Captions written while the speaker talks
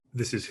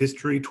This is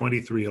History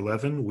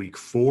 2311, Week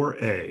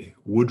 4A,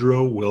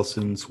 Woodrow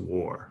Wilson's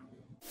War.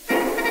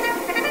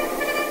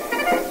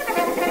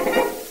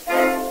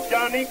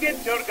 Johnny,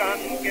 get your gun,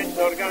 get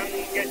your gun,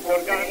 get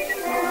your gun.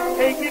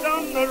 Take it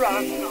on the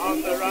run,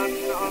 on the run,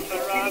 on the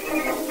run.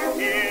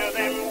 Hear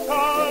them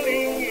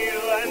calling you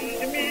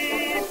and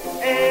me,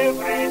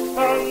 every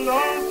son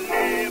of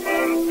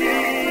liberty.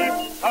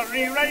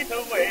 Hurry right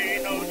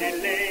away, no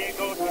delay,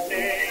 go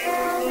today.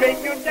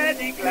 Make your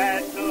daddy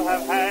glad to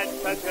have had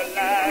such a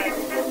lad.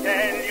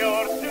 Tell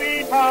your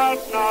sweetheart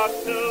not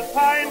to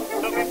pine,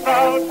 so be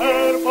proud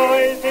her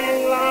boys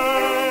in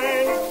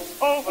line.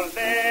 Over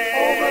there,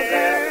 over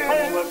there,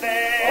 over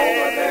there,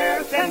 over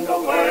there. Send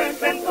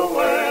the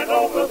word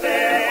over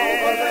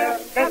there.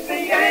 That the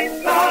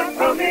Yanks are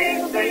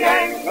coming, the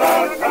Yanks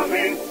are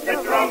coming. The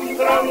drum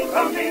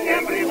coming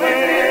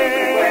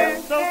everywhere.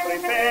 So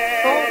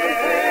prepare,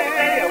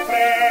 say a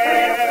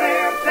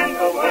prayer. Send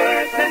the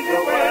word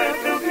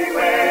to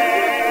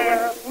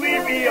beware. We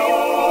be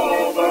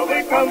over,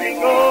 we're coming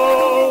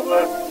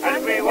over,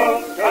 and we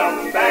won't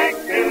come back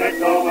till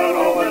it's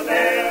over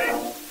there.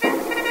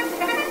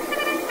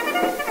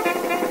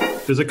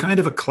 There's a kind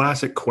of a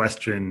classic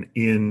question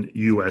in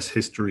U.S.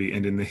 history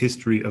and in the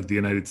history of the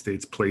United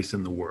States' place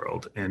in the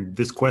world. And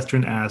this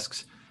question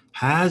asks,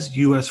 has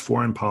U.S.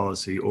 foreign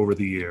policy over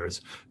the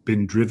years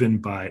been driven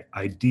by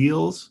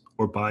ideals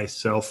or by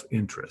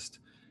self-interest?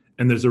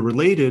 And there's a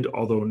related,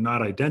 although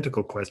not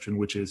identical question,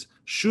 which is,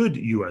 should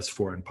U.S.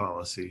 foreign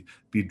policy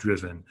be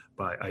driven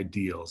by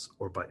ideals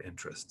or by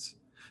interests?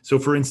 So,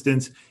 for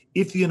instance,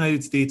 if the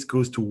United States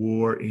goes to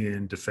war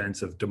in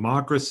defense of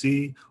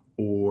democracy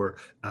or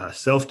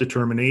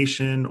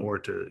self-determination, or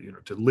to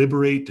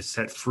liberate, to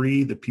set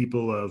free the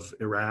people of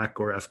Iraq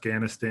or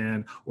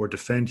Afghanistan, or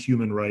defend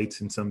human rights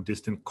in some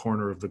distant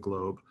corner of the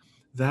globe,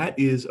 that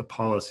is a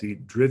policy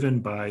driven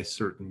by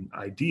certain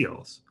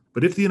ideals.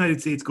 But if the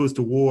United States goes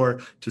to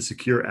war to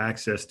secure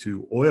access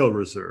to oil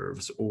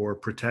reserves or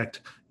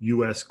protect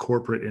U.S.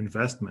 corporate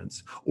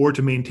investments or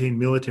to maintain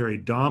military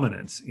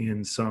dominance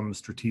in some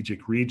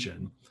strategic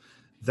region,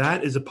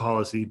 that is a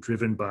policy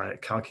driven by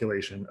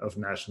calculation of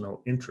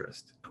national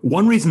interest.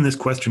 One reason this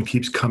question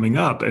keeps coming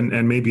up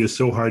and maybe is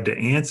so hard to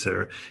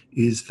answer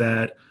is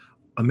that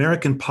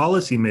American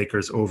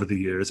policymakers over the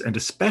years, and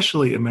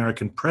especially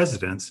American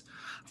presidents,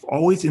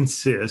 always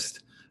insist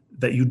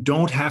that you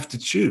don't have to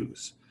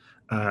choose.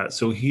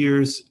 So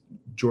here's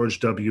George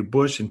W.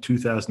 Bush in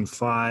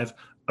 2005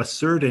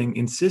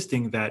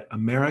 insisting that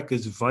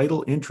America's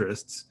vital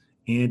interests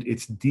and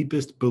its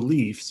deepest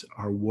beliefs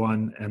are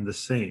one and the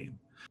same.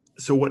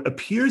 So what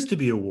appears to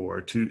be a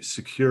war to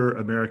secure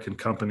American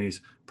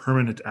companies'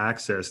 permanent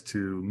access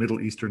to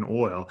Middle Eastern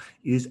oil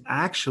is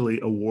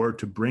actually a war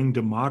to bring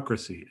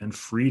democracy and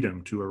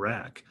freedom to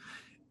Iraq.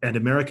 And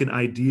American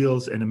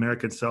ideals and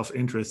American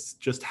self-interests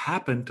just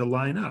happen to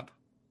line up.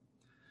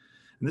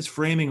 And this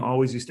framing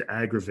always used to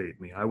aggravate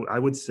me. I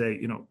would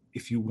say,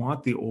 if you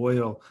want the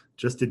oil,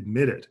 just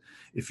admit it.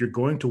 If you're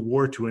going to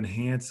war to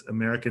enhance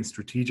American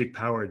strategic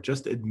power,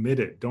 just admit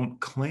it. Don't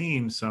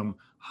claim some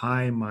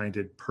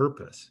high-minded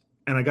purpose.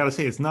 And I got to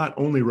say, it's not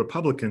only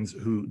Republicans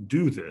who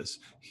do this.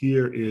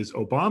 Here is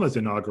Obama's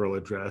inaugural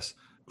address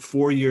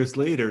 4 years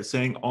later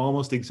saying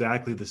almost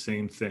exactly the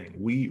same thing.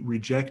 We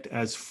reject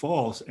as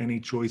false any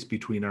choice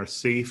between our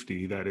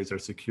safety, that is our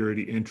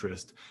security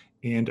interest,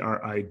 and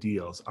our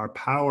ideals. Our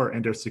power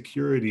and our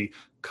security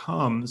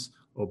comes,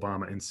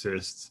 Obama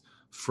insists,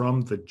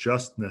 from the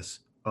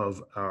justness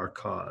of our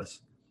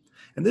cause.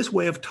 And this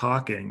way of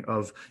talking,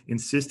 of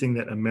insisting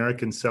that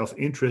American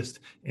self-interest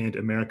and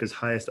America's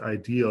highest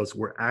ideals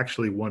were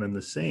actually one and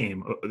the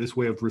same, this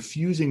way of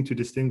refusing to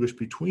distinguish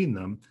between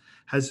them,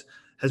 has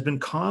been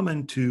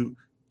common to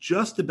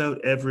just about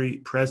every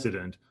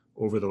president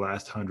over the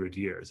last 100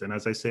 years. And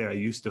as I say, I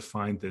used to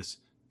find this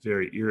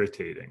very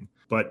irritating.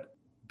 But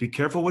be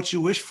careful what you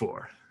wish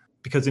for,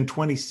 because in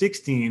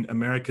 2016,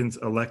 Americans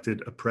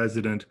elected a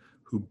president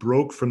who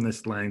broke from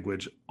this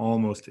language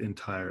almost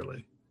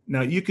entirely.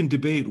 Now, you can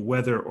debate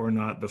whether or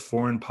not the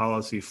foreign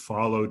policy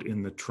followed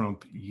in the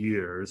Trump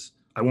years.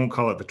 I won't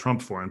call it the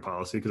Trump foreign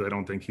policy because I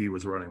don't think he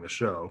was running the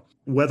show.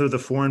 Whether the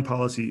foreign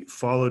policy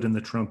followed in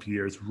the Trump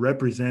years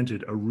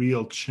represented a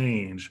real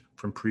change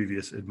from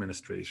previous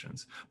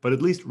administrations. But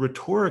at least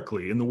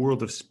rhetorically, in the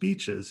world of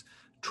speeches,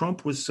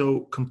 Trump was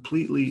so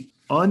completely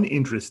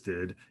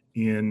uninterested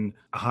in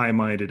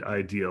high-minded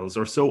ideals,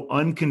 or so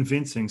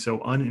unconvincing, so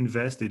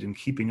uninvested in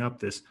keeping up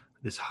this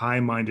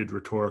high-minded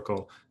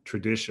rhetorical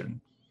tradition,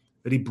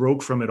 that he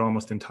broke from it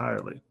almost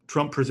entirely.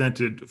 Trump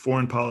presented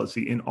foreign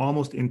policy in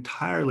almost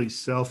entirely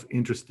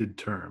self-interested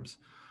terms.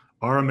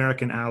 Are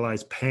American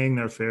allies paying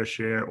their fair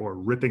share or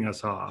ripping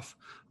us off?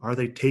 Are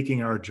they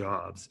taking our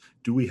jobs?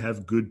 Do we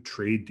have good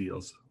trade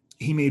deals?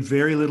 He made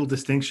very little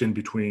distinction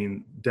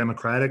between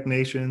democratic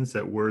nations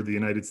that were the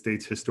United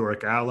States'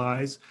 historic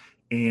allies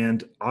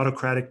and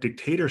autocratic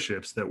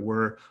dictatorships that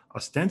were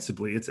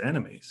ostensibly its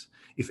enemies.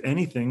 If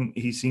anything,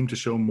 he seemed to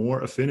show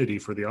more affinity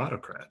for the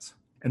autocrats.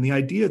 And the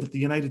idea that the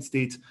United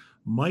States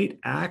might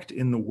act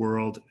in the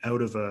world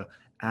out of an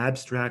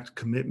abstract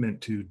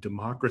commitment to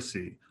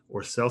democracy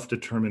or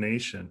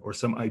self-determination or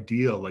some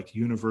ideal like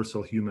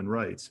universal human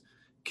rights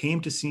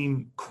came to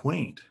seem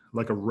quaint,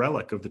 like a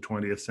relic of the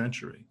 20th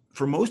century.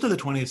 For most of the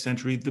 20th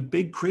century, the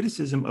big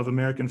criticism of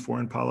American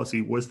foreign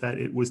policy was that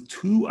it was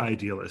too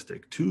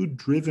idealistic, too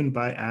driven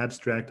by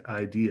abstract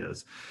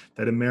ideas,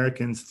 that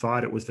Americans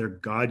thought it was their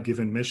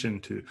God-given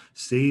mission to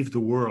save the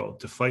world,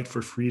 to fight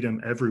for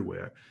freedom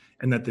everywhere,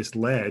 and that this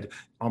led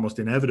almost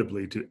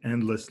inevitably to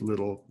endless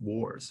little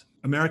wars.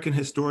 American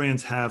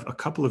historians have a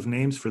couple of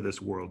names for this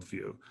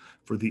worldview,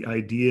 for the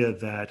idea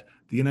that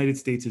the United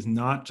States is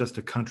not just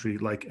a country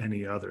like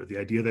any other, the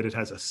idea that it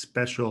has a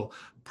special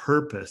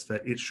purpose,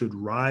 that it should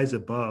rise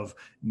above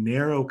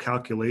narrow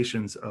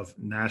calculations of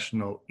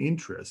national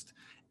interest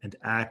and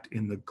act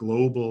in the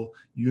global,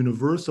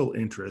 universal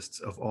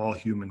interests of all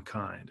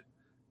humankind.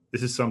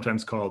 This is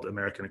sometimes called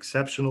American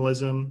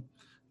exceptionalism.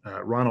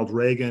 Ronald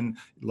Reagan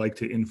liked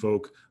to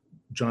invoke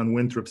John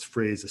Winthrop's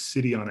phrase, a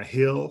city on a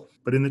hill.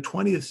 But in the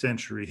 20th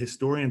century,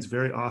 historians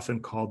very often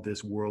called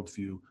this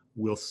worldview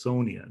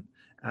Wilsonian,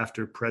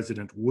 after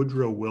President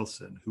Woodrow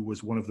Wilson, who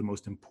was one of the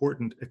most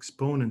important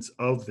exponents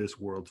of this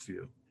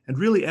worldview. And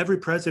really every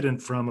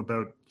president from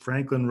about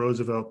Franklin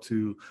Roosevelt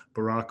to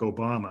Barack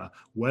Obama,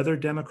 whether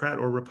Democrat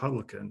or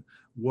Republican,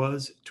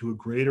 was to a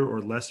greater or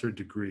lesser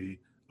degree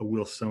a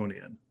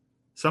Wilsonian.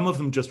 Some of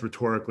them just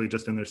rhetorically,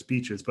 just in their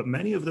speeches, but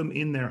many of them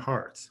in their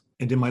hearts.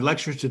 And in my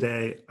lecture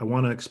today, I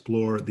want to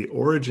explore the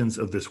origins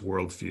of this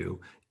worldview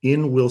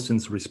in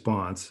Wilson's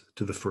response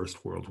to the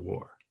First World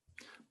War.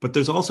 But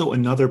there's also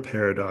another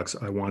paradox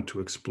I want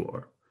to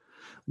explore.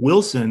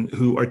 Wilson,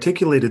 who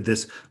articulated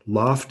this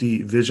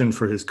lofty vision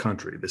for his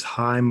country, this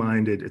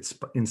high-minded,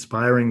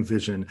 inspiring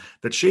vision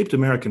that shaped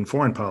American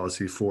foreign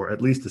policy for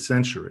at least a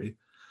century,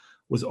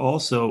 was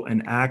also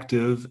an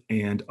active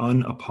and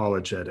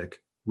unapologetic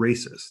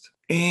racist.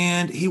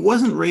 And he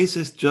wasn't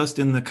racist just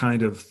in the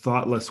kind of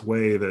thoughtless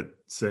way that,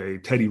 say,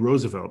 Teddy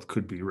Roosevelt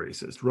could be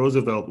racist.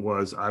 Roosevelt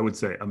was, I would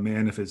say, a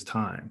man of his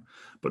time.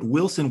 But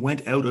Wilson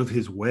went out of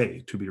his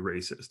way to be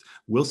racist.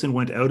 Wilson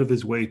went out of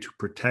his way to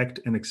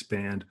protect and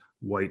expand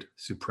white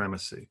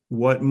supremacy.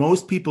 What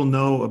most people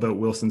know about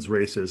Wilson's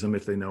racism,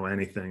 if they know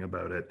anything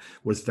about it,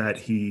 was that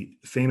he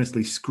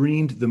famously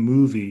screened the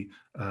movie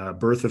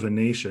Birth of a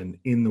Nation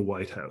in the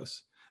White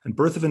House. And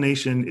Birth of a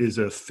Nation is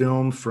a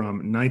film from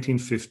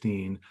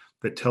 1915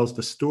 that tells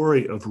the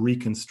story of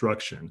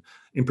Reconstruction.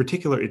 In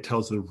particular, it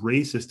tells the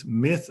racist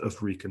myth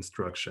of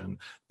Reconstruction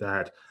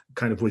that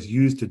kind of was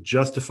used to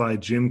justify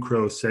Jim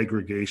Crow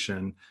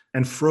segregation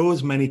and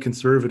froze many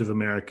conservative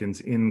Americans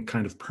in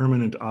kind of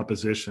permanent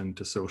opposition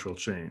to social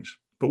change.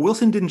 But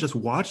Wilson didn't just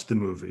watch the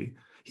movie,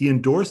 he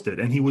endorsed it,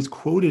 and he was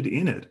quoted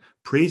in it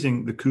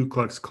praising the Ku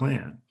Klux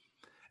Klan.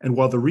 And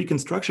while the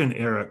Reconstruction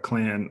era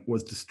Klan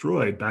was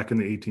destroyed back in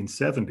the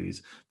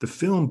 1870s, the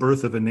film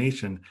Birth of a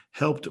Nation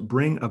helped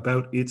bring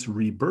about its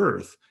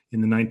rebirth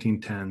in the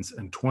 1910s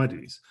and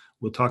 20s.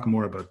 We'll talk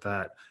more about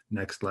that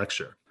next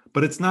lecture.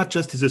 But it's not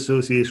just his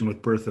association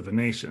with Birth of a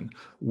Nation.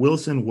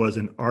 Wilson was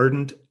an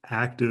ardent,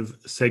 active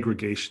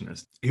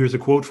segregationist. Here's a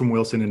quote from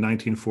Wilson in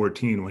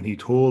 1914 when he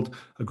told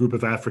a group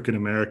of African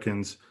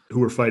Americans who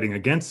were fighting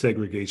against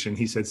segregation.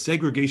 He said,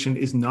 "Segregation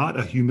is not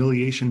a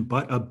humiliation,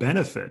 but a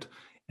benefit,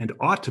 and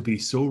ought to be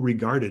so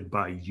regarded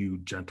by you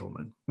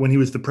gentlemen." When he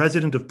was the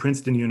president of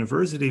Princeton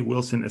University,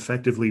 Wilson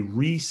effectively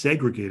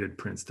resegregated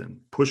Princeton,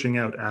 pushing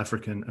out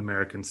African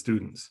American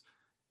students.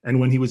 And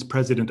when he was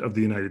president of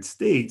the United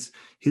States,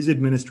 his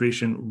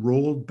administration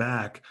rolled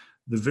back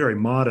the very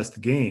modest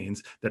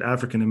gains that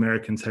African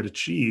Americans had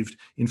achieved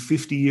in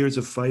 50 years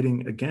of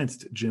fighting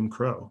against Jim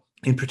Crow.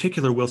 In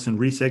particular, Wilson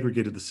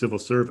resegregated the civil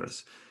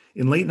service.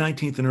 In late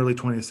 19th and early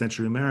 20th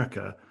century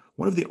America,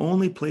 one of the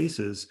only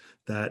places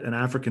that an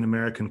African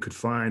American could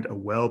find a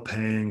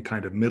well-paying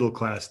kind of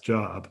middle-class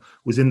job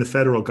was in the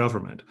federal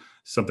government,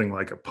 something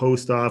like a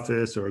post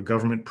office or a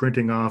government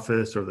printing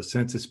office or the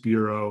Census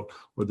Bureau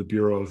or the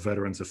Bureau of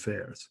Veterans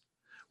Affairs.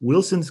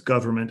 Wilson's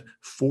government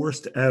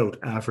forced out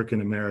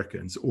African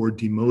Americans or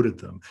demoted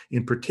them.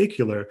 In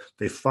particular,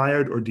 they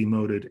fired or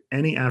demoted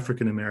any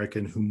African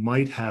American who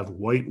might have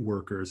white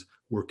workers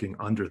working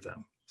under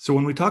them. So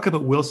when we talk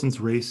about Wilson's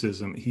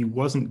racism, he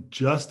wasn't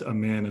just a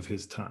man of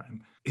his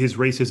time. His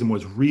racism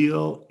was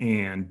real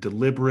and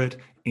deliberate,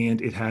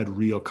 and it had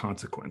real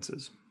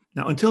consequences.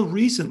 Now, until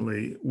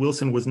recently,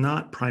 Wilson was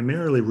not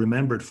primarily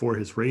remembered for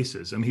his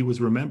racism. He was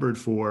remembered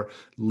for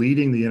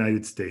leading the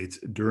United States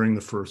during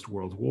the First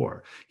World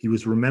War. He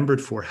was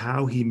remembered for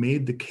how he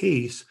made the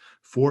case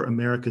for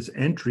America's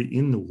entry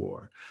in the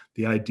war,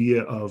 the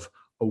idea of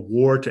a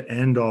war to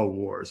end all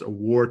wars, a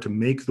war to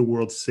make the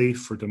world safe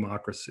for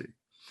democracy.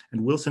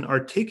 And Wilson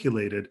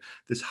articulated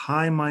this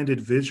high-minded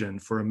vision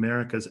for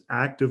America's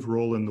active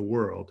role in the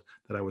world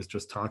that I was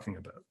just talking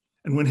about.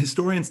 And when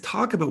historians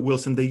talk about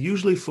Wilson, they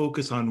usually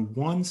focus on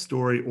one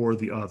story or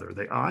the other.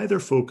 They either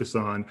focus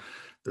on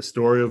the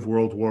story of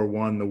World War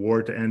I, the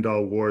war to end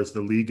all wars,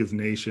 the League of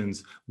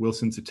Nations,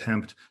 Wilson's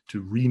attempt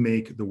to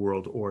remake the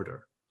world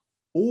order.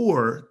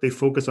 Or they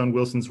focus on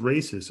Wilson's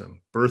racism,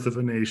 birth of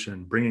a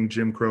nation, bringing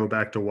Jim Crow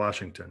back to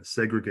Washington,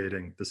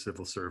 segregating the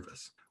civil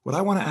service. What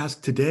I want to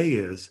ask today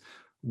is,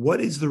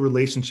 what is the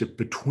relationship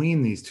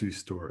between these two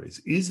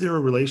stories? Is there a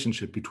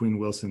relationship between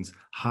Wilson's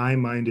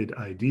high-minded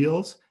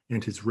ideals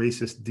and his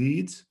racist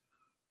deeds?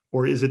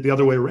 Or is it the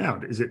other way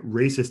around? Is it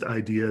racist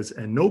ideas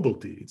and noble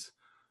deeds?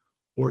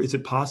 Or is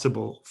it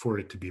possible for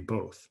it to be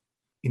both?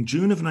 In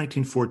June of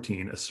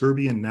 1914, a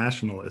Serbian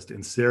nationalist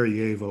in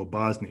Sarajevo,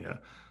 Bosnia,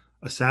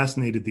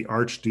 assassinated the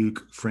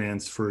Archduke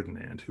Franz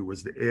Ferdinand, who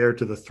was the heir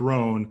to the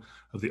throne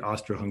of the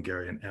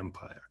Austro-Hungarian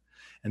Empire.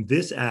 And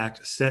this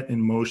act set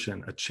in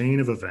motion a chain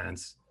of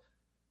events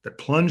that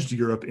plunged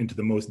Europe into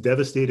the most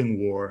devastating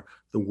war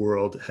the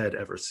world had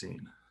ever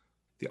seen.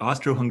 The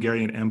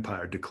Austro-Hungarian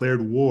Empire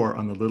declared war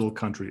on the little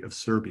country of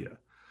Serbia,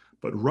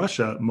 but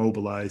Russia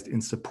mobilized in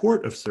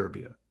support of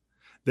Serbia.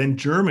 Then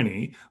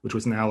Germany, which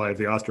was an ally of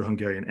the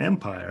Austro-Hungarian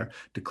Empire,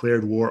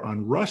 declared war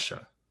on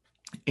Russia.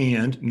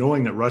 And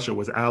knowing that Russia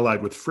was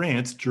allied with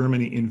France,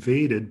 Germany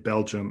invaded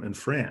Belgium and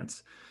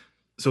France.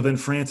 So then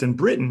France and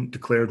Britain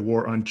declared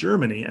war on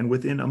Germany, and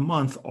within a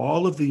month,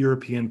 all of the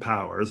European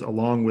powers,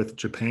 along with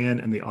Japan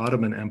and the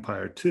Ottoman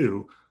Empire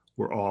too,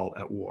 were all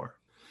at war.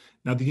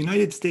 Now, the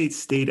United States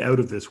stayed out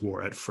of this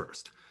war at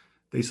first.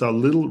 They saw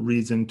little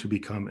reason to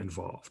become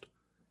involved.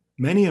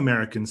 Many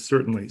Americans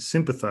certainly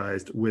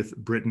sympathized with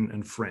Britain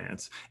and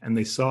France, and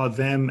they saw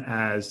them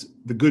as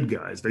the good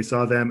guys. They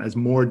saw them as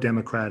more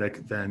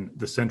democratic than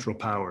the Central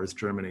Powers,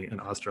 Germany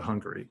and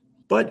Austro-Hungary.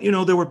 But,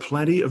 there were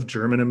plenty of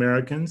German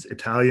Americans,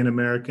 Italian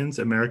Americans,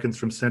 Americans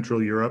from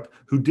Central Europe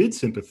who did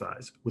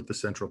sympathize with the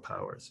Central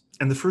Powers.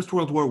 And the First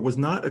World War was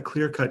not a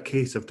clear-cut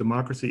case of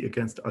democracy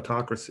against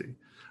autocracy.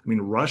 I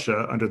mean,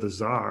 Russia under the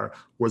Tsar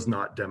was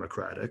not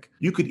democratic.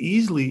 You could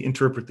easily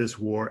interpret this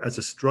war as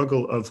a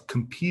struggle of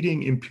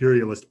competing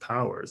imperialist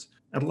powers.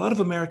 And a lot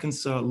of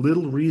Americans saw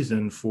little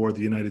reason for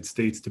the United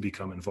States to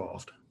become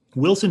involved.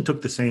 Wilson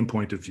took the same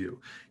point of view.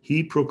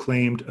 He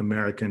proclaimed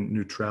American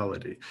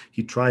neutrality.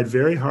 He tried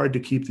very hard to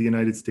keep the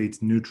United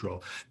States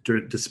neutral,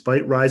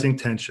 despite rising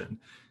tension.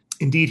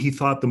 Indeed, he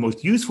thought the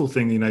most useful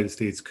thing the United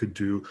States could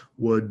do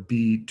would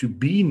be to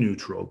be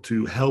neutral,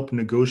 to help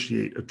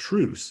negotiate a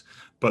truce.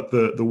 But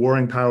the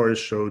warring powers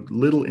showed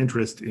little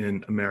interest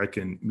in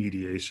American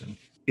mediation.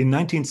 In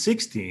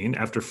 1916,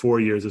 after 4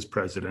 years as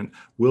president,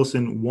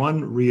 Wilson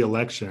won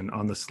re-election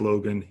on the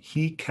slogan,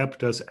 "He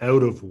kept us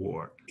out of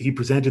war." He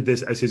presented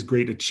this as his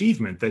great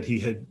achievement, that he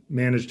had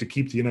managed to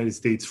keep the United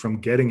States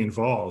from getting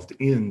involved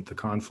in the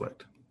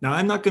conflict. Now,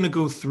 I'm not going to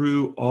go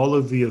through all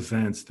of the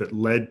events that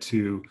led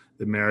to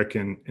the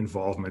American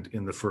involvement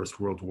in the First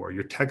World War.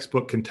 Your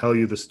textbook can tell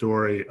you the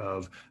story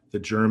of the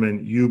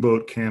German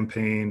U-boat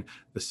campaign,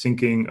 the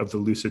sinking of the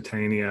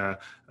Lusitania,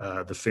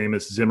 the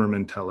famous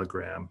Zimmermann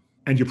telegram.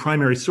 And your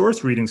primary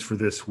source readings for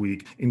this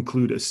week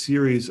include a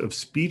series of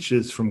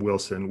speeches from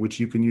Wilson, which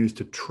you can use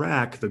to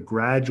track the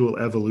gradual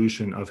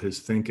evolution of his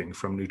thinking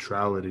from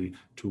neutrality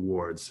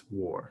towards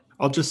war.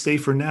 I'll just say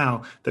for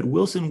now that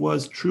Wilson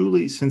was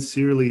truly,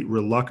 sincerely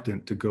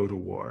reluctant to go to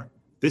war.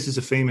 This is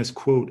a famous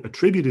quote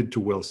attributed to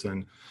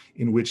Wilson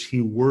in which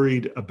he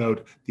worried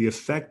about the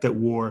effect that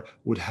war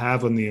would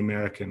have on the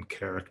American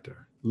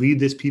character. "Lead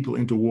this people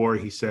into war,"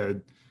 he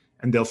said,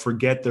 "and they'll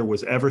forget there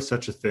was ever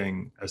such a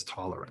thing as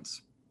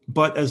tolerance."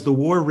 But as the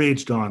war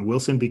raged on,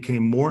 Wilson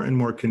became more and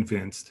more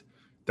convinced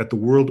that the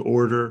world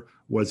order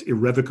was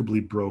irrevocably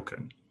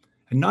broken.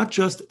 And not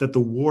just that the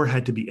war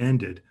had to be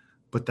ended,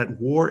 but that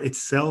war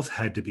itself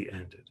had to be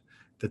ended.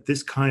 That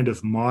this kind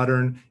of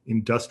modern,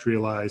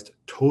 industrialized,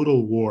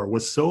 total war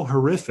was so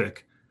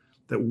horrific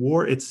that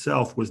war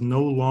itself was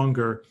no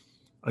longer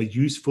a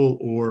useful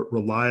or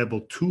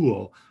reliable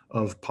tool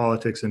of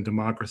politics and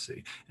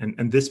democracy.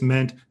 And this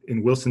meant,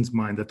 in Wilson's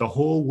mind, that the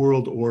whole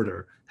world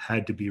order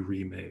had to be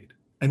remade.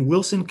 And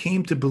Wilson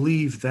came to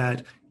believe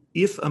that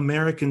if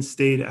Americans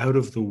stayed out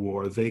of the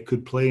war, they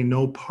could play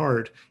no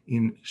part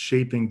in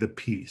shaping the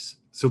peace.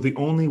 So the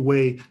only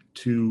way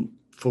to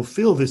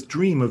fulfill this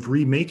dream of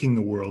remaking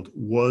the world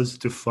was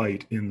to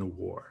fight in the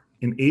war.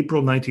 In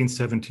April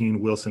 1917,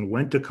 Wilson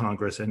went to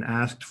Congress and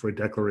asked for a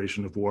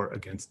declaration of war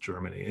against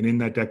Germany. And in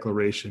that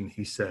declaration,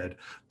 he said,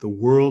 "The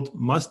world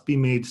must be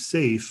made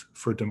safe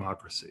for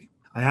democracy."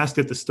 I asked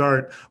at the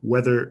start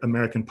whether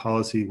American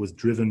policy was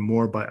driven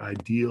more by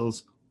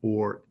ideals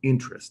or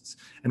interests.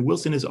 And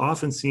Wilson is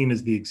often seen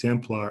as the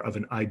exemplar of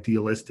an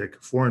idealistic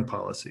foreign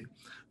policy.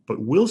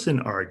 But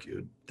Wilson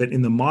argued that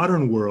in the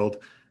modern world,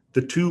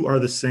 the two are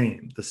the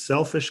same: the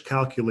selfish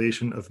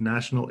calculation of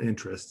national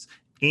interests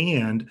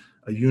and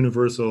a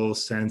universal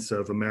sense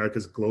of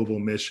America's global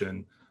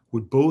mission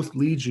would both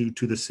lead you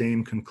to the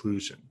same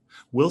conclusion.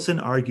 Wilson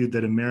argued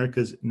that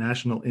America's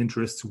national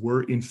interests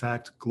were in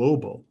fact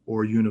global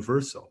or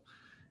universal,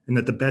 and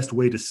that the best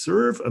way to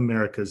serve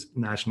America's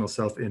national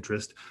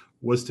self-interest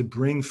was to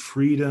bring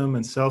freedom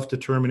and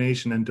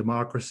self-determination and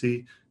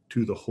democracy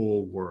to the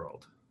whole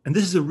world. And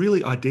this is a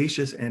really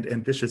audacious and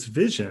ambitious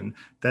vision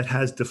that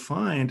has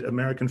defined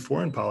American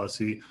foreign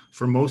policy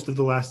for most of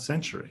the last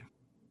century.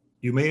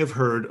 You may have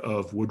heard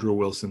of Woodrow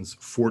Wilson's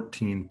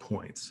 14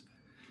 points.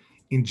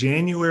 In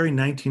January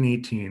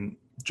 1918,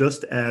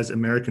 just as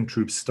American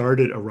troops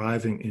started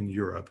arriving in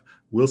Europe,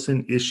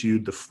 Wilson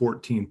issued the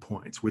 14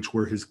 points, which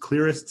were his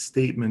clearest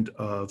statement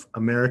of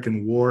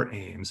American war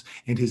aims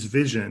and his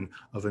vision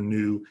of a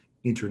new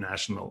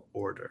international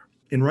order.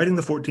 In writing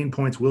the 14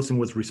 points, Wilson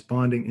was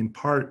responding in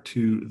part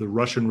to the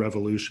Russian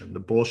Revolution, the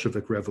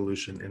Bolshevik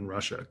Revolution in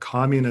Russia.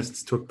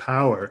 Communists took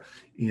power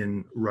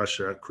in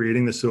Russia,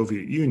 creating the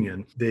Soviet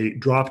Union. They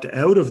dropped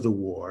out of the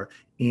war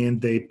and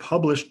they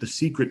published the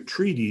secret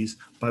treaties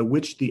by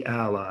which the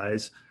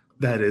Allies,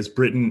 that is,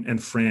 Britain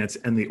and France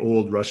and the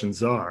old Russian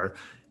Tsar,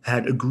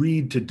 had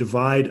agreed to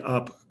divide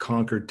up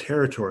conquered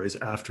territories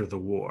after the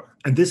war.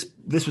 And this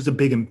was a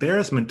big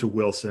embarrassment to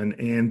Wilson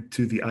and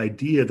to the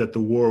idea that the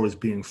war was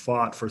being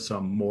fought for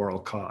some moral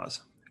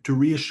cause. To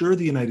reassure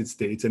the United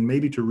States, and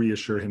maybe to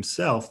reassure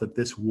himself that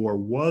this war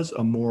was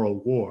a moral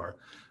war,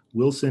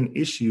 Wilson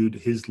issued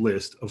his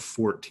list of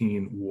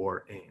 14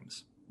 war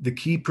aims. The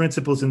key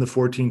principles in the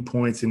 14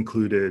 points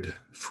included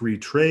free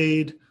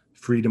trade,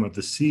 freedom of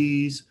the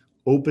seas,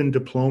 open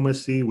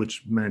diplomacy,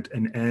 which meant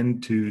an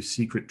end to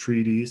secret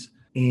treaties,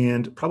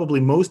 and probably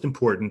most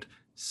important,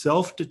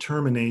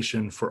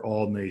 self-determination for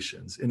all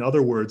nations. In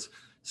other words,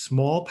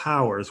 small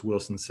powers,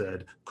 Wilson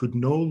said, could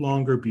no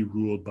longer be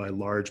ruled by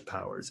large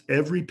powers.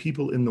 Every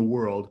people in the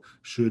world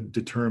should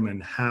determine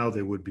how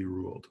they would be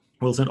ruled.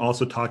 Wilson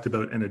also talked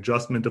about an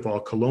adjustment of all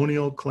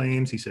colonial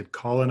claims. He said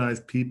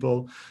colonized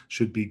people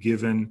should be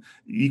given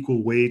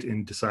equal weight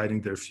in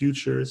deciding their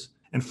futures.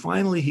 And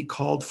finally, he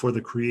called for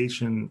the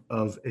creation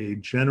of a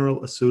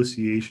General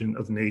Association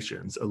of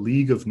Nations, a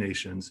League of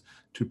Nations,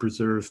 to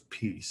preserve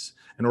peace,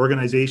 an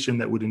organization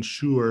that would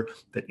ensure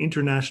that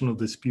international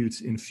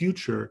disputes in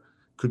future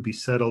could be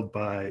settled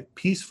by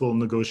peaceful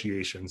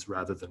negotiations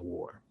rather than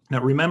war.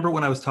 Now, remember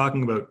when I was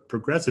talking about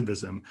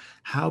progressivism,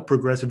 how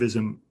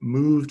progressivism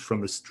moved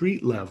from the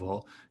street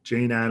level,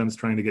 Jane Addams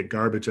trying to get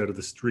garbage out of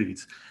the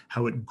streets,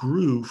 how it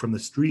grew from the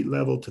street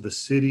level to the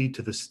city,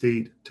 to the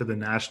state, to the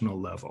national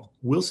level.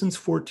 Wilson's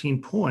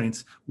 14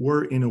 points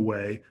were, in a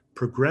way,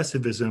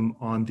 progressivism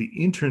on the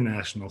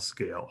international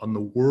scale, on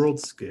the world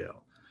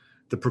scale.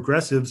 The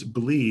progressives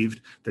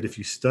believed that if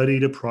you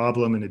studied a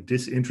problem in a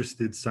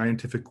disinterested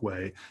scientific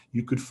way,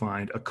 you could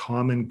find a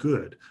common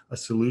good, a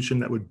solution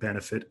that would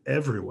benefit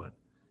everyone.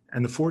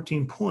 And the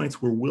 14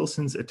 points were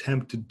Wilson's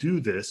attempt to do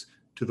this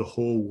to the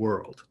whole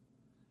world.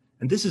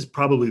 And this is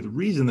probably the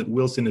reason that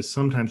Wilson is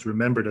sometimes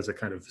remembered as a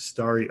kind of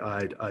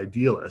starry-eyed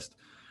idealist.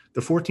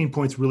 The 14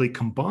 points really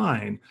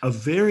combine a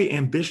very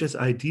ambitious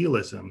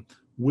idealism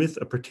with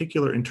a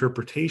particular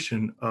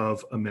interpretation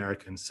of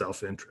American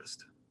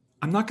self-interest.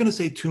 I'm not going to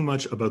say too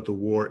much about the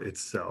war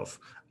itself.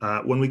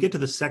 When we get to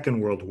the Second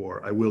World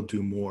War, I will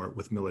do more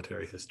with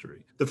military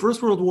history. The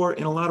First World War,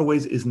 in a lot of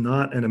ways, is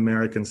not an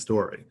American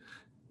story.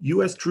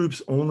 U.S.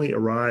 troops only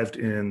arrived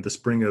in the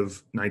spring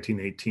of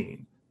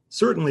 1918.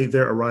 Certainly,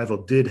 their arrival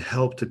did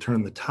help to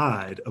turn the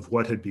tide of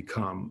what had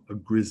become a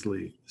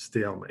grisly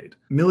stalemate.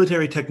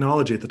 Military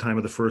technology at the time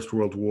of the First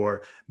World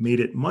War made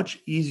it much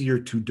easier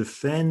to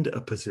defend a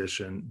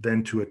position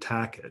than to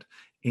attack it.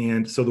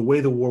 And so the way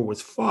the war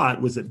was fought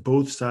was that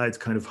both sides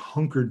kind of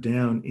hunkered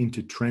down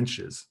into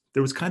trenches.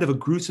 There was kind of a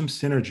gruesome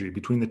synergy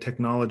between the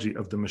technology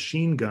of the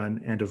machine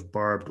gun and of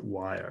barbed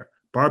wire.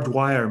 Barbed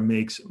wire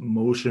makes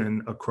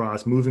moving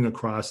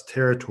across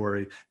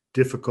territory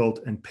difficult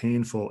and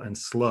painful and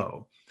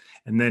slow.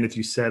 And then if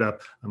you set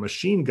up a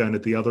machine gun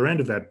at the other end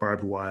of that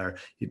barbed wire,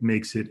 it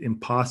makes it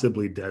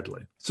impossibly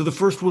deadly. So the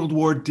First World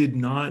War did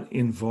not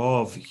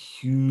involve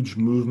huge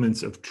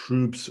movements of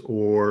troops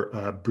or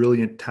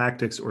brilliant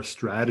tactics or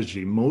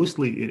strategy.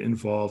 Mostly it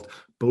involved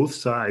both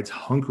sides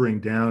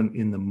hunkering down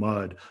in the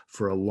mud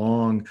for a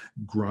long,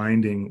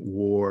 grinding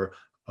war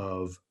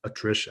of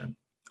attrition.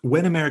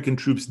 When American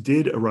troops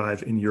did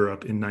arrive in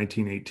Europe in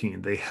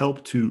 1918, they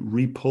helped to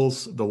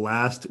repulse the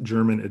last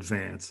German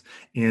advance.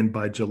 And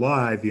by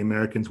July, the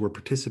Americans were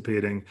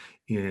participating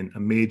in a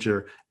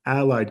major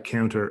Allied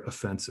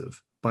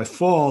counter-offensive. By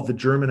fall, the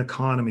German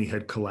economy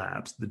had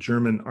collapsed. The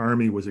German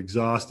army was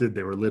exhausted.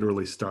 They were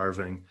literally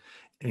starving.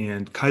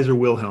 And Kaiser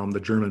Wilhelm, the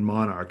German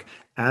monarch,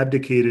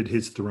 abdicated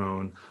his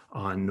throne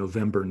on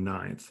November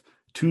 9th.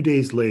 2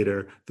 days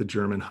later, the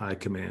German High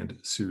Command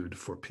sued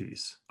for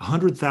peace.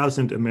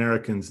 100,000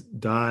 Americans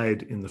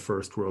died in the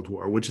First World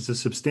War, which is a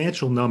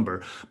substantial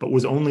number, but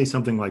was only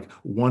something like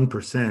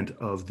 1%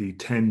 of the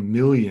 10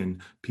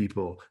 million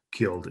people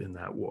killed in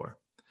that war.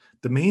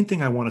 The main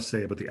thing I want to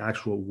say about the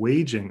actual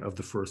waging of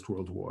the First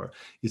World War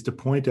is to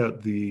point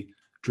out the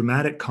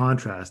dramatic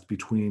contrast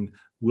between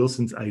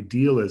Wilson's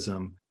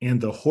idealism and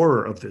the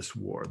horror of this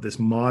war, this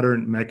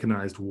modern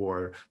mechanized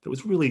war that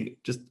was really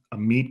just a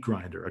meat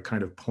grinder, a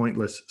kind of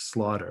pointless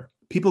slaughter.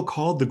 People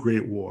called the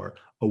Great War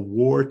a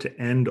war to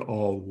end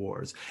all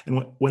wars.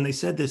 And when they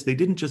said this, they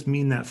didn't just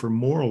mean that for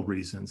moral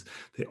reasons.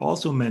 They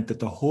also meant that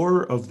the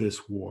horror of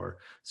this war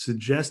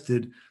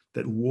suggested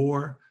that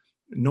war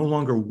no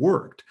longer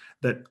worked,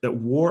 that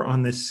war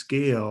on this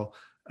scale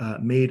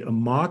made a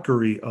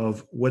mockery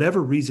of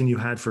whatever reason you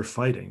had for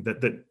fighting,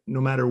 that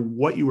no matter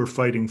what you were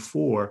fighting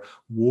for,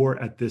 war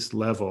at this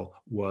level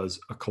was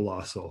a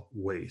colossal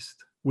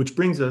waste. Which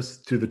brings us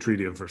to the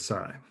Treaty of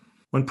Versailles.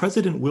 When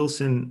President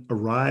Wilson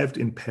arrived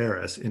in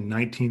Paris in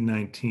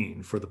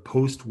 1919 for the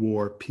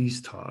post-war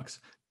peace talks,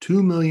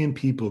 2 million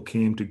people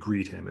came to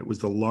greet him. It was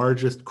the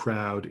largest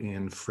crowd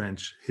in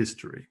French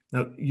history.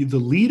 Now, the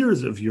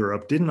leaders of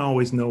Europe didn't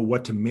always know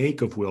what to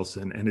make of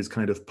Wilson and his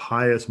kind of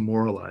pious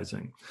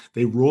moralizing.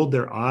 They rolled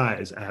their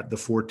eyes at the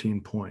 14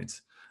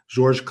 points.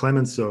 Georges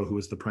Clemenceau, who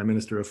was the Prime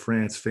Minister of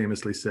France,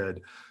 famously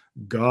said,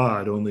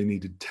 "God only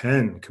needed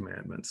 10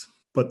 commandments."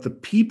 But the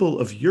people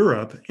of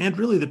Europe, and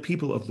really the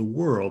people of the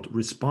world,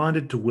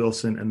 responded to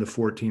Wilson and the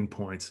 14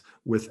 points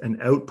with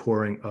an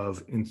outpouring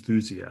of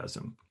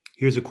enthusiasm.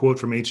 Here's a quote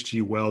from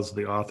H.G. Wells,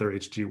 the author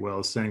H.G.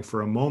 Wells, saying,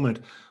 "For a moment,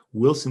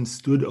 Wilson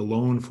stood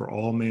alone for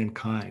all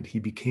mankind. He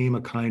became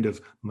a kind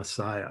of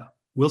messiah."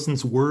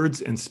 Wilson's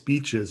words and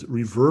speeches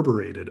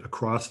reverberated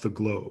across the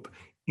globe.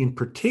 In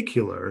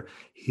particular,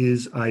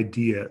 his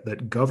idea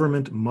that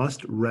government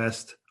must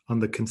rest on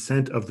the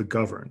consent of the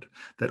governed,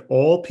 that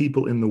all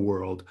people in the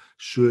world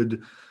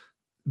should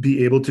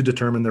be able to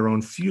determine their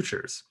own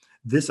futures.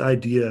 This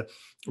idea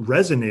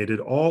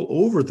resonated all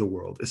over the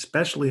world,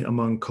 especially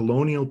among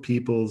colonial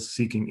peoples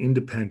seeking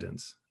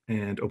independence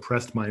and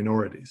oppressed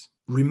minorities.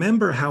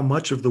 Remember how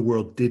much of the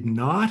world did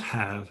not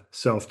have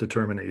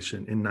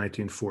self-determination in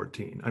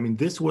 1914. I mean,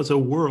 this was a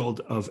world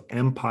of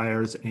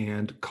empires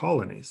and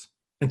colonies.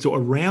 And so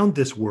around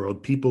this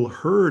world, people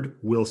heard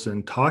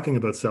Wilson talking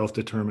about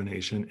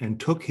self-determination and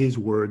took his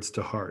words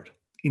to heart.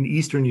 In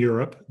Eastern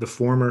Europe, the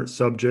former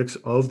subjects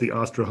of the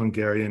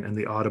Austro-Hungarian and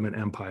the Ottoman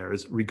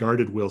empires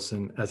regarded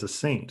Wilson as a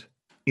saint.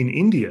 In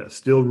India,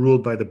 still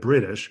ruled by the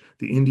British,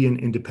 the Indian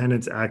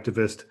independence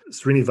activist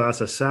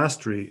Srinivasa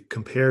Sastry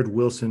compared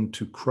Wilson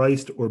to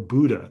Christ or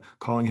Buddha,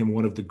 calling him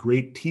one of the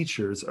great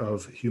teachers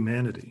of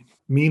humanity.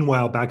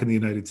 Meanwhile, back in the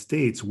United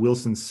States,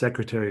 Wilson's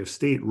Secretary of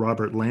State,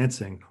 Robert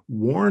Lansing,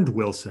 warned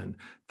Wilson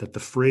that the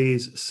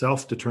phrase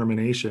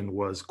self-determination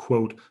was,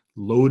 quote,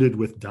 loaded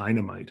with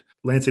dynamite.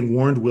 Lansing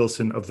warned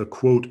Wilson of the,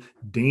 quote,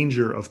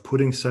 danger of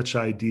putting such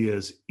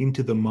ideas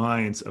into the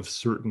minds of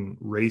certain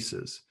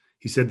races.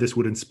 He said this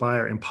would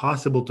inspire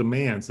impossible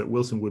demands, that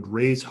Wilson would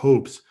raise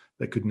hopes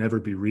that could never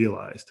be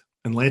realized.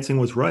 And Lansing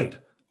was right.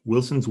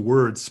 Wilson's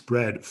words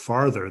spread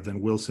farther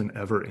than Wilson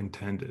ever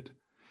intended.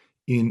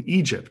 In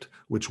Egypt,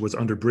 which was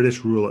under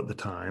British rule at the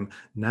time,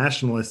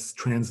 nationalists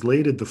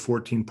translated the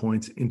 14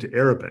 points into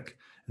Arabic,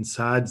 and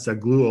Saad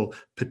Zaghloul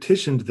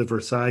petitioned the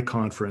Versailles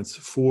Conference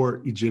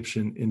for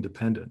Egyptian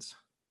independence.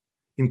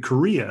 In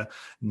Korea,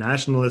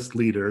 nationalist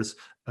leaders,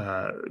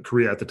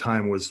 Korea at the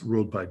time was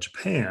ruled by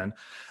Japan,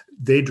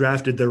 they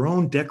drafted their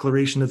own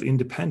Declaration of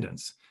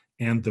Independence,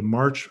 and the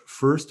March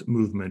 1st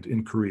movement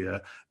in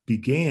Korea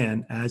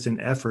began as an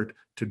effort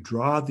to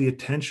draw the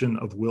attention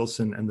of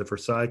Wilson and the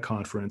Versailles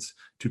Conference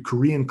to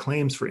Korean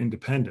claims for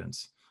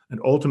independence,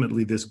 and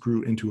ultimately this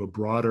grew into a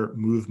broader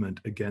movement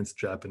against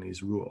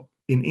Japanese rule.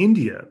 In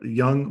India,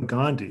 young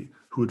Gandhi,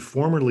 who had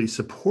formerly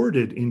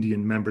supported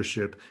Indian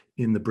membership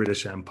in the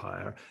British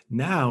Empire,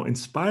 now,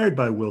 inspired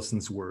by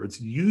Wilson's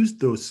words, used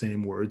those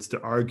same words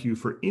to argue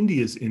for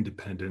India's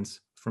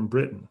independence from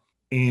Britain.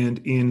 And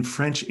in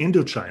French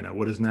Indochina,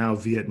 what is now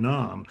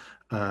Vietnam,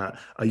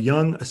 a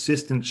young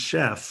assistant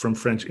chef from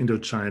French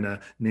Indochina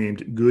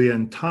named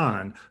Nguyen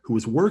Thanh, who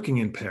was working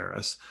in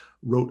Paris,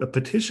 wrote a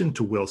petition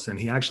to Wilson.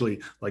 He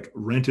actually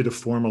rented a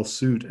formal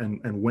suit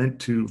and went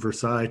to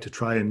Versailles to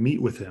try and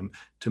meet with him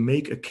to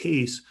make a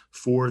case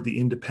for the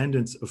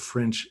independence of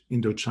French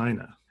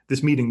Indochina.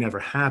 This meeting never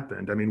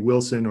happened. I mean,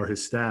 Wilson or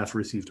his staff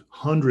received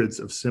hundreds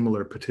of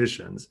similar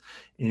petitions,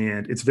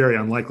 and it's very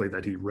unlikely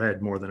that he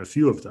read more than a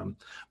few of them.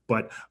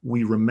 But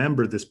we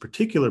remember this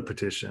particular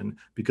petition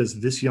because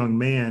this young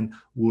man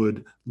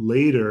would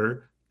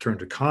later turn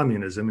to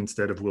communism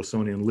instead of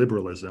Wilsonian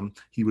liberalism.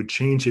 He would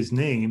change his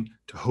name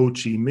to Ho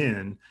Chi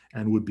Minh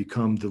and would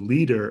become the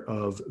leader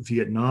of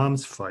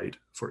Vietnam's fight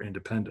for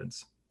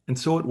independence. And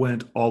so it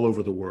went all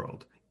over the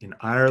world. In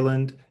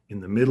Ireland, in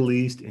the Middle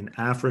East, in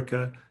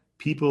Africa,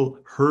 people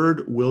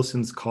heard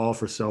Wilson's call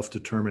for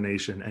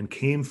self-determination and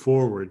came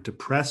forward to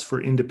press for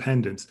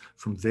independence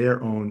from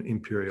their own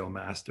imperial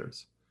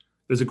masters.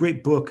 There's a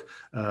great book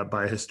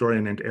by a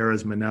historian named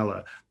Erez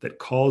Manella that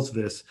calls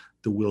this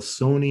the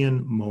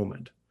Wilsonian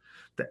moment.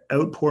 The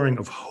outpouring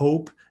of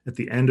hope at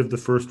the end of the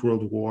First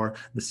World War,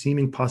 the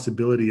seeming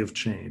possibility of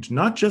change,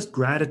 not just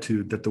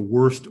gratitude that the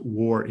worst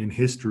war in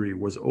history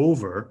was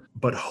over,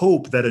 but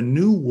hope that a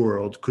new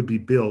world could be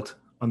built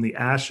on the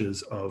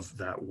ashes of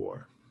that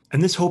war.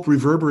 And this hope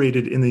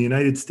reverberated in the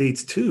United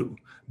States too.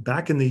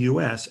 Back in the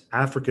US,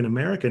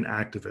 African-American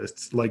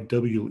activists like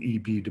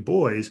W.E.B. Du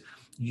Bois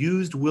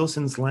used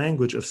Wilson's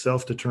language of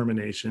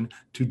self-determination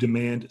to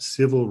demand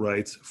civil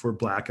rights for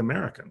Black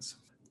Americans.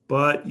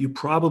 But you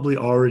probably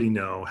already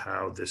know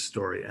how this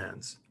story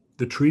ends.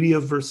 The Treaty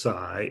of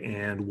Versailles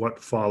and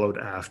what followed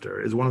after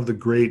is one of the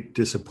great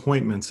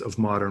disappointments of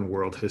modern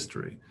world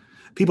history.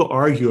 People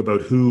argue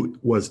about who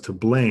was to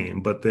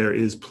blame, but there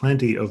is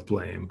plenty of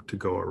blame to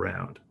go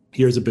around.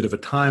 Here's a bit of a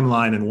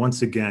timeline, and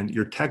once again,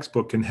 your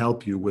textbook can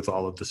help you with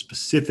all of the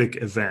specific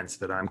events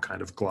that I'm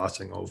kind of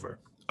glossing over.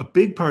 A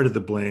big part of the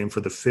blame for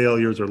the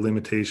failures or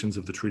limitations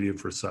of the Treaty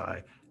of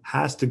Versailles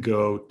has to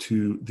go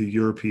to the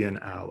European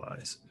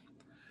allies.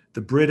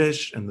 The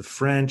British and the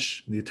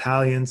French, and the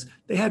Italians,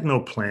 they had no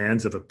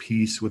plans of a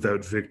peace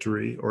without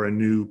victory or a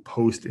new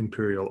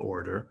post-imperial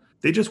order.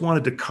 They just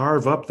wanted to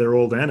carve up their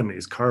old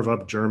enemies, carve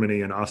up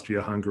Germany and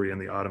Austria-Hungary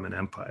and the Ottoman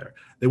Empire.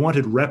 They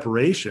wanted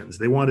reparations.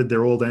 They wanted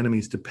their old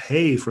enemies to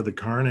pay for the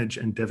carnage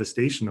and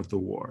devastation of the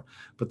war,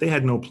 but they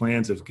had no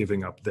plans of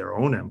giving up their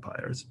own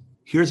empires.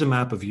 Here's a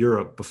map of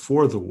Europe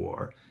before the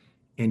war,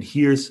 and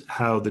here's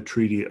how the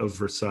Treaty of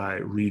Versailles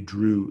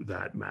redrew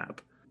that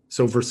map.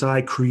 So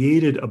Versailles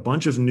created a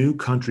bunch of new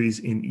countries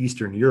in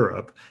Eastern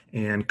Europe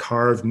and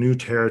carved new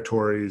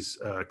territories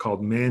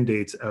called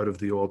mandates out of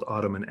the old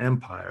Ottoman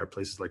Empire,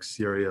 places like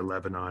Syria,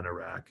 Lebanon,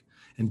 Iraq,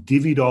 and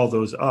divvied all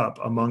those up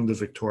among the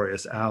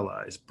victorious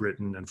allies,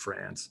 Britain and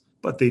France.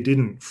 But they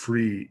didn't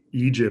free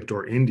Egypt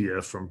or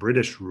India from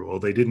British rule.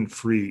 They didn't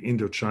free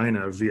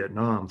Indochina or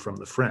Vietnam from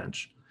the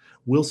French.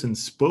 Wilson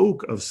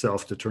spoke of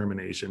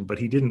self-determination, but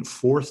he didn't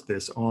force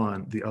this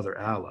on the other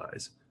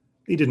allies.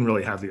 He didn't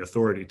really have the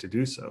authority to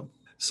do so.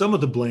 Some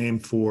of the blame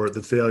for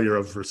the failure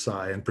of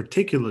Versailles, and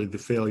particularly the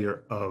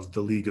failure of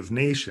the League of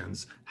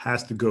Nations,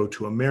 has to go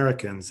to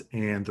Americans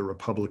and the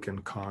Republican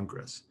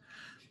Congress.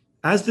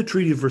 As the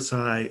Treaty of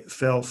Versailles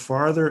fell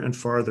farther and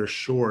farther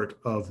short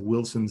of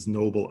Wilson's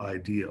noble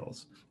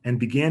ideals and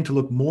began to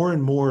look more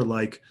and more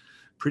like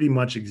pretty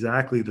much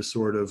exactly the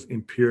sort of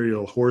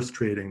imperial horse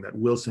trading that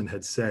Wilson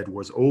had said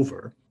was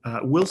over,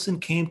 Wilson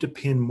came to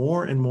pin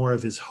more and more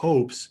of his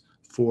hopes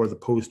for the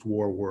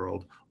post-war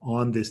world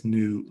on this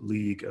new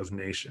League of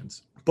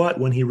Nations. But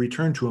when he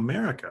returned to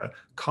America,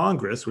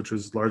 Congress, which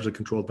was largely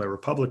controlled by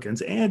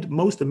Republicans, and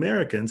most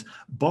Americans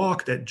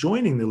balked at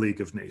joining the League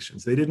of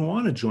Nations. They didn't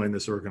want to join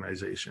this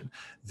organization.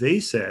 They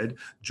said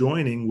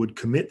joining would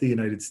commit the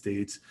United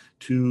States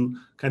to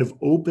kind of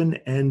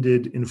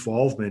open-ended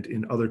involvement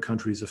in other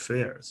countries'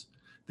 affairs.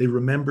 They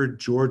remembered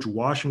George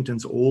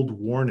Washington's old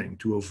warning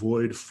to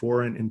avoid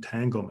foreign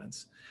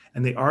entanglements.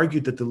 And they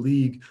argued that the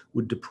League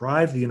would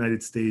deprive the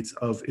United States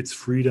of its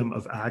freedom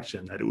of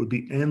action, that it would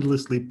be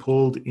endlessly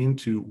pulled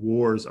into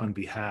wars on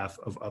behalf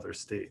of other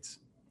states.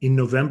 In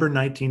November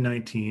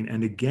 1919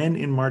 and again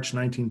in March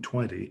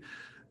 1920,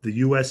 the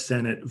US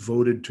Senate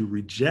voted to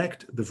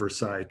reject the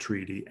Versailles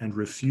Treaty and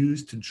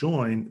refuse to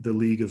join the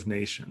League of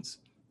Nations,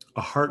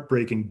 a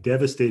heartbreaking,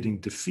 devastating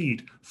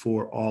defeat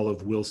for all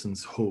of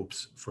Wilson's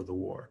hopes for the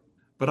war.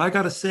 But I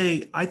gotta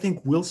say, I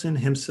think Wilson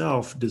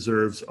himself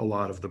deserves a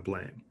lot of the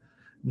blame.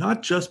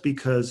 Not just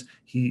because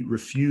he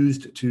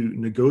refused to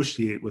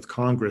negotiate with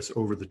Congress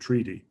over the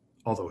treaty,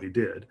 although he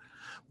did,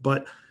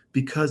 but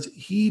because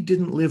he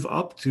didn't live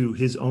up to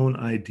his own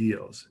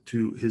ideals,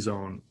 to his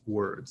own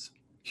words.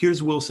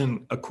 Here's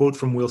Wilson, a quote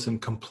from Wilson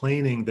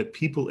complaining that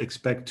people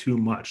expect too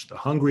much. The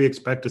hungry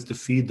expect us to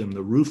feed them.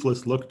 The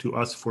ruthless look to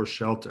us for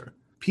shelter.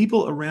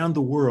 People around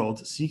the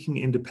world seeking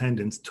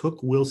independence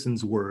took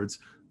Wilson's words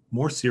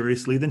more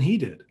seriously than he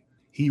did.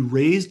 He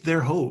raised their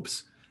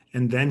hopes,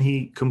 and then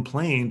he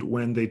complained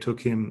when they took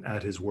him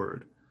at his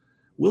word.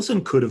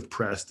 Wilson could have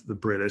pressed the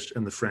British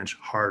and the French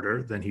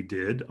harder than he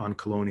did on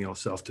colonial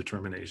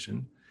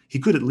self-determination. He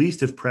could at least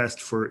have pressed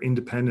for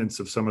independence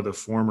of some of the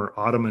former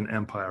Ottoman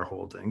Empire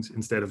holdings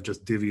instead of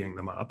just divvying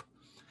them up.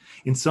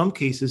 In some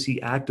cases,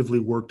 he actively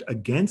worked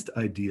against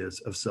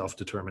ideas of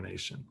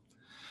self-determination.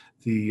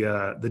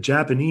 The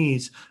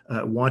Japanese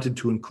wanted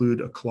to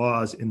include a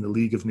clause in the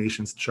League of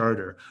Nations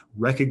Charter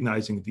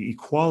recognizing the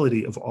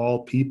equality of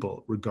all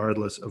people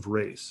regardless of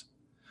race.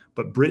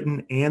 But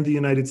Britain and the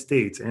United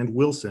States and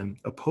Wilson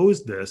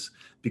opposed this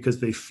because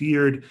they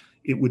feared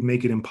it would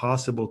make it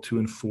impossible to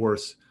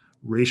enforce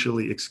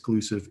racially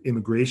exclusive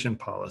immigration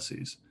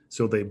policies.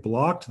 So they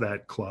blocked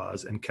that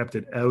clause and kept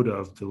it out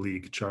of the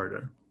League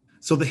Charter.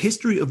 So the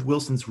history of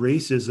Wilson's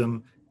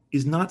racism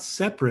is not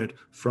separate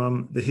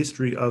from the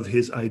history of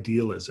his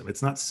idealism.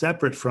 It's not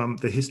separate from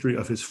the history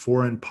of his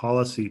foreign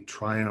policy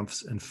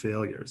triumphs and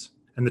failures.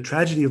 And the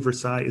tragedy of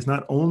Versailles is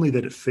not only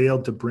that it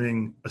failed to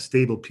bring a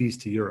stable peace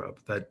to Europe,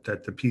 that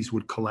the peace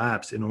would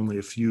collapse in only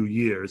a few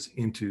years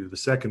into the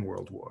Second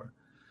World War.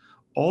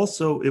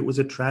 Also, it was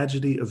a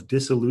tragedy of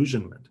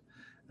disillusionment,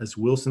 as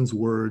Wilson's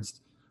words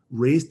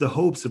raised the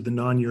hopes of the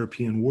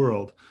non-European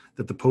world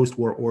that the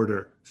post-war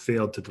order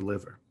failed to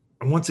deliver.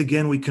 And once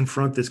again, we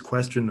confront this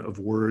question of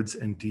words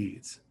and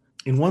deeds.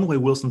 In one way,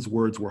 Wilson's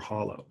words were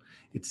hollow.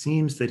 It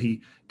seems that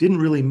he didn't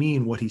really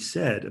mean what he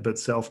said about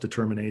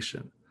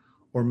self-determination.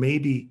 Or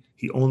maybe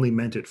he only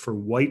meant it for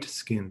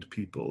white-skinned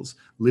peoples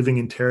living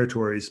in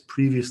territories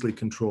previously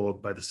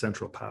controlled by the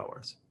Central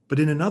Powers. But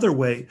in another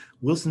way,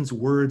 Wilson's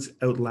words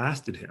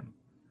outlasted him.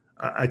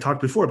 I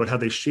talked before about how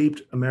they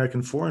shaped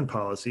American foreign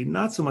policy,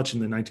 not so much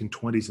in the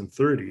 1920s and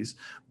 30s,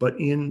 but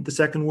in the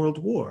Second World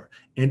War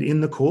and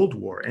in the Cold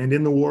War and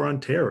in the War on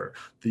Terror.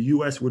 The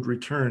US would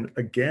return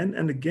again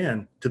and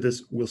again to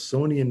this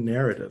Wilsonian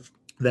narrative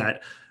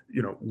that,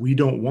 we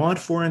don't want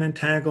foreign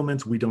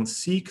entanglements, we don't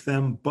seek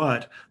them,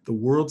 but the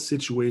world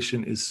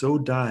situation is so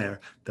dire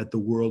that the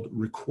world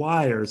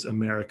requires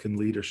American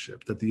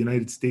leadership, that the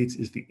United States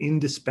is the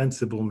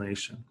indispensable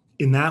nation.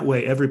 In that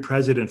way, every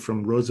president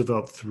from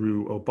Roosevelt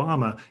through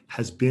Obama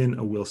has been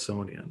a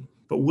Wilsonian.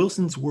 But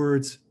Wilson's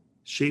words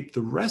shaped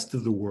the rest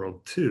of the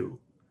world too,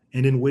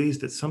 and in ways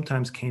that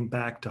sometimes came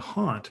back to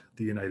haunt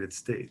the United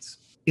States.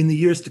 In the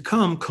years to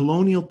come,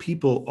 colonial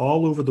people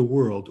all over the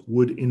world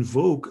would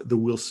invoke the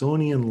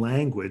Wilsonian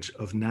language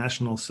of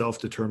national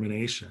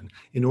self-determination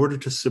in order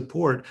to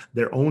support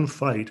their own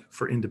fight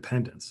for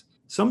independence.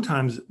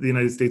 Sometimes the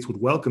United States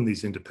would welcome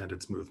these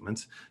independence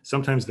movements,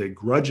 sometimes they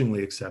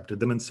grudgingly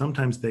accepted them, and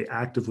sometimes they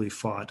actively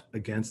fought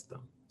against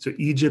them. So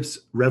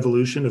Egypt's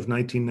revolution of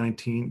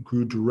 1919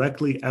 grew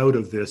directly out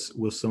of this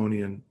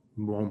Wilsonian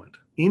moment.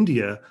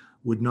 India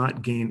would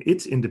not gain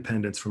its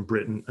independence from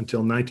Britain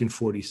until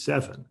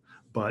 1947.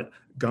 But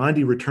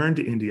Gandhi returned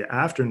to India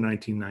after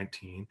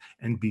 1919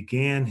 and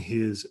began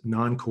his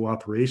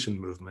non-cooperation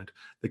movement,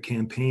 the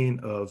campaign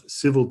of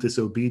civil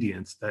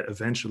disobedience that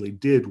eventually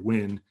did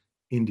win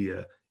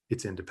India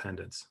its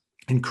independence.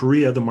 In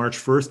Korea, the March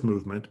 1st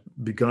movement,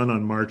 begun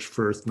on March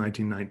 1st,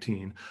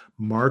 1919,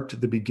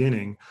 marked the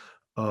beginning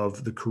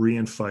of the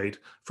Korean fight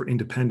for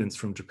independence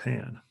from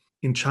Japan.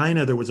 In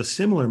China, there was a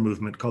similar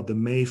movement called the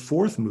May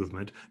 4th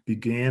movement,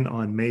 began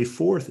on May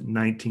 4th,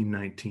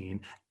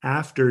 1919,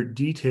 after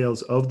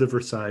details of the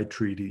Versailles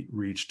Treaty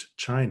reached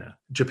China.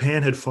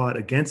 Japan had fought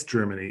against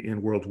Germany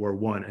in World War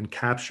I and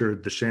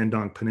captured the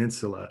Shandong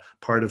Peninsula,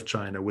 part of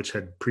China, which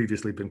had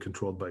previously been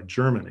controlled by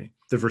Germany.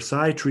 The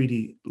Versailles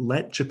Treaty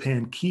let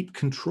Japan keep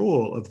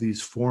control of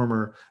these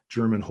former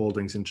German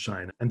holdings in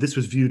China, and this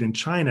was viewed in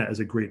China as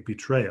a great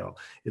betrayal.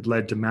 It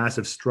led to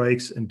massive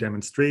strikes and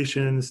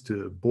demonstrations,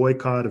 to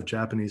boycott of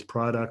Japanese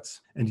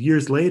products. And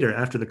years later,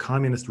 after the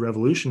Communist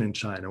Revolution in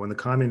China, when the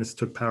Communists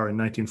took power in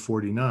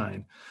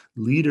 1949,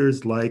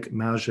 leaders like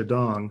Mao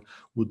Zedong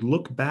would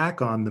look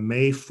back on the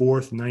May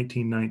 4th,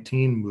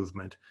 1919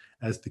 movement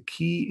as the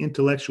key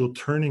intellectual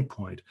turning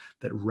point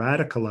that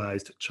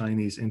radicalized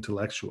Chinese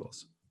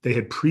intellectuals. They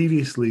had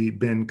previously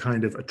been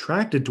kind of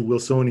attracted to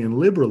Wilsonian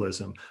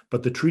liberalism,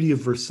 but the Treaty of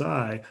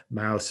Versailles,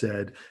 Mao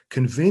said,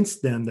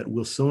 convinced them that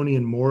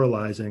Wilsonian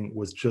moralizing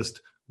was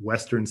just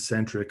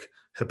Western-centric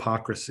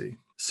hypocrisy.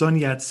 Sun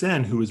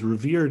Yat-sen, who is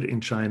revered in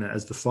China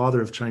as the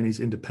father of Chinese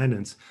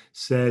independence,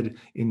 said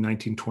in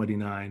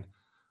 1929,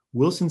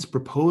 Wilson's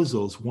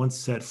proposals, once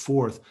set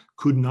forth,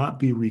 could not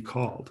be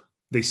recalled.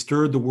 They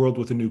stirred the world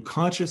with a new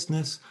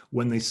consciousness.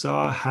 When they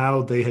saw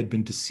how they had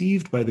been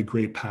deceived by the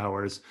great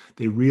powers,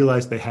 they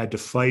realized they had to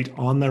fight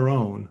on their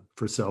own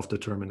for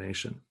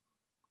self-determination.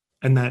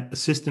 And that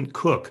assistant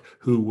cook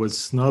who was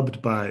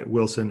snubbed by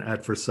Wilson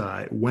at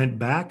Versailles went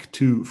back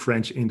to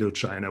French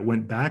Indochina,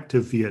 went back to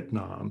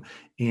Vietnam,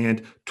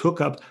 and took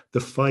up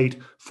the fight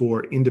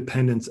for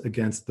independence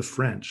against the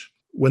French.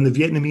 When the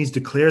Vietnamese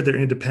declared their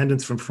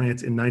independence from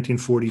France in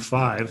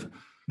 1945,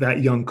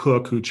 that young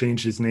cook, who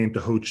changed his name to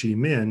Ho Chi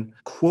Minh,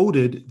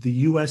 quoted the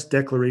U.S.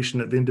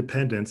 Declaration of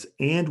Independence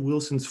and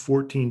Wilson's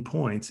 14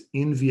 points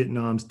in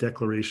Vietnam's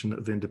Declaration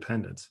of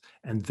Independence,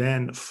 and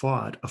then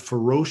fought a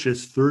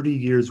ferocious 30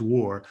 years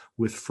war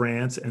with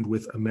France and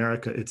with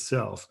America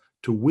itself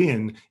to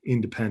win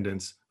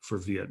independence for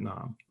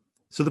Vietnam.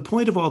 So the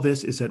point of all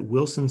this is that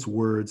Wilson's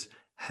words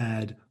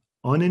had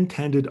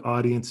unintended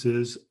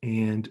audiences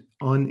and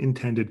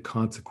unintended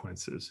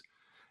consequences.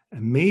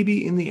 And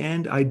maybe in the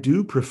end, I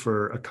do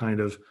prefer a kind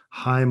of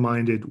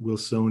high-minded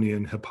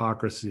Wilsonian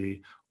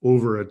hypocrisy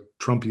over a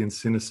Trumpian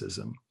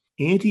cynicism.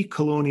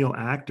 Anti-colonial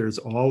actors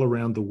all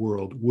around the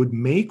world would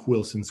make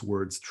Wilson's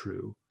words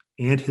true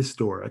and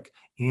historic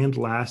and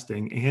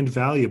lasting and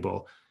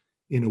valuable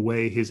in a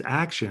way his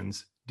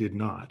actions did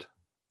not.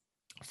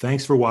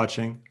 Thanks for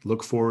watching.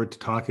 Look forward to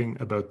talking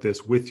about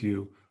this with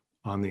you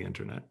on the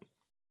internet.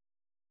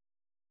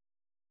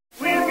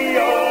 We'll be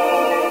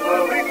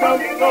over, we're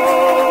coming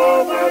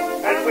over,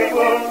 and we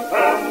won't